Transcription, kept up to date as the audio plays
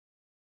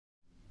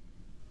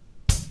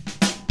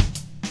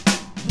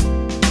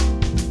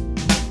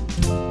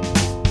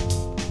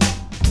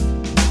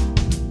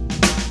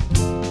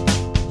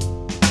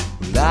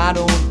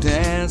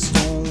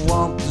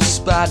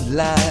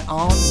spotlight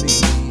on me.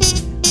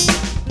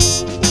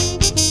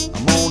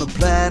 I'm gonna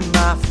plant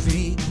my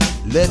feet,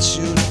 let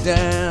you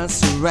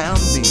dance around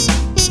me.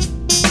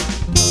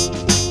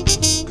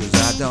 'Cause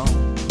I don't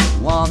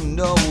want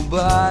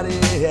nobody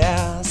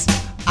else.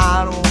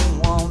 I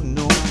don't want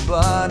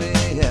nobody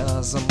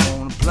else. I'm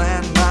gonna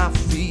plant my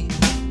feet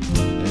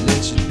and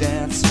let you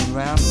dance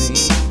around me.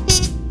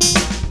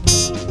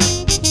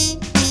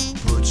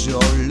 Put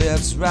your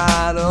lips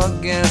right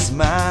against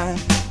mine,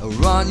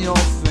 run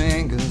your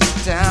fingers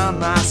down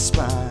my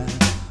spine.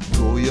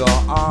 Throw your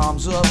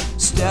arms up,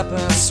 step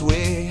and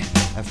sway,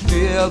 and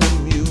feel the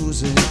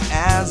music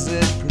as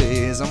it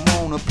plays. I'm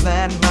gonna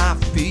plant my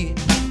feet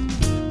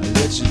and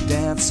let you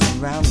dance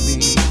around me.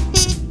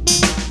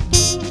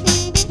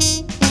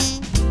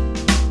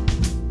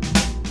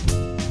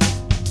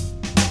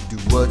 Do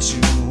what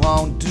you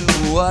want, do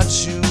what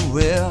you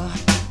will,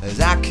 as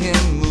I can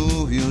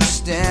move you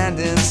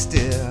standing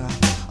still.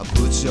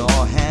 Put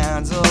your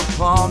hands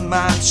upon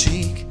my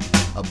cheek,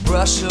 a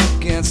brush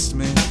against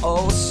me,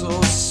 oh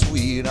so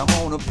sweet. I'm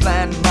gonna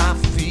plant my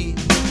feet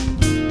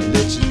and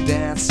let you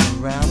dance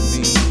around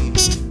me.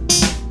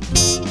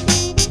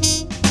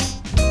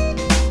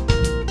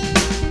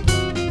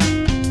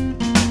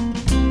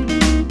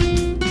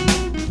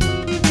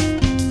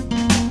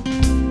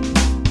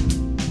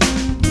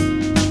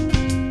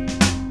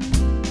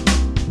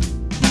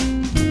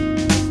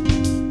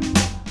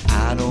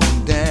 I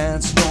don't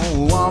dance,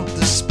 don't want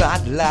the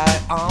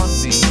spotlight on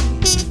me.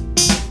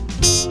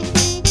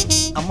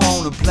 I'm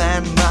gonna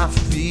plant my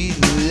feet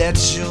and let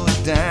you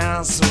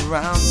dance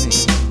around me.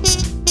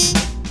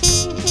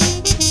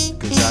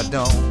 'Cause I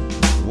don't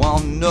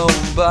want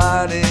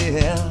nobody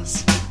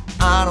else.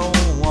 I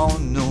don't want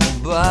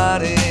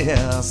nobody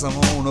else. I'm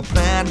gonna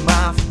plant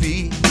my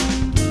feet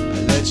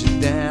and let you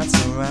dance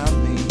around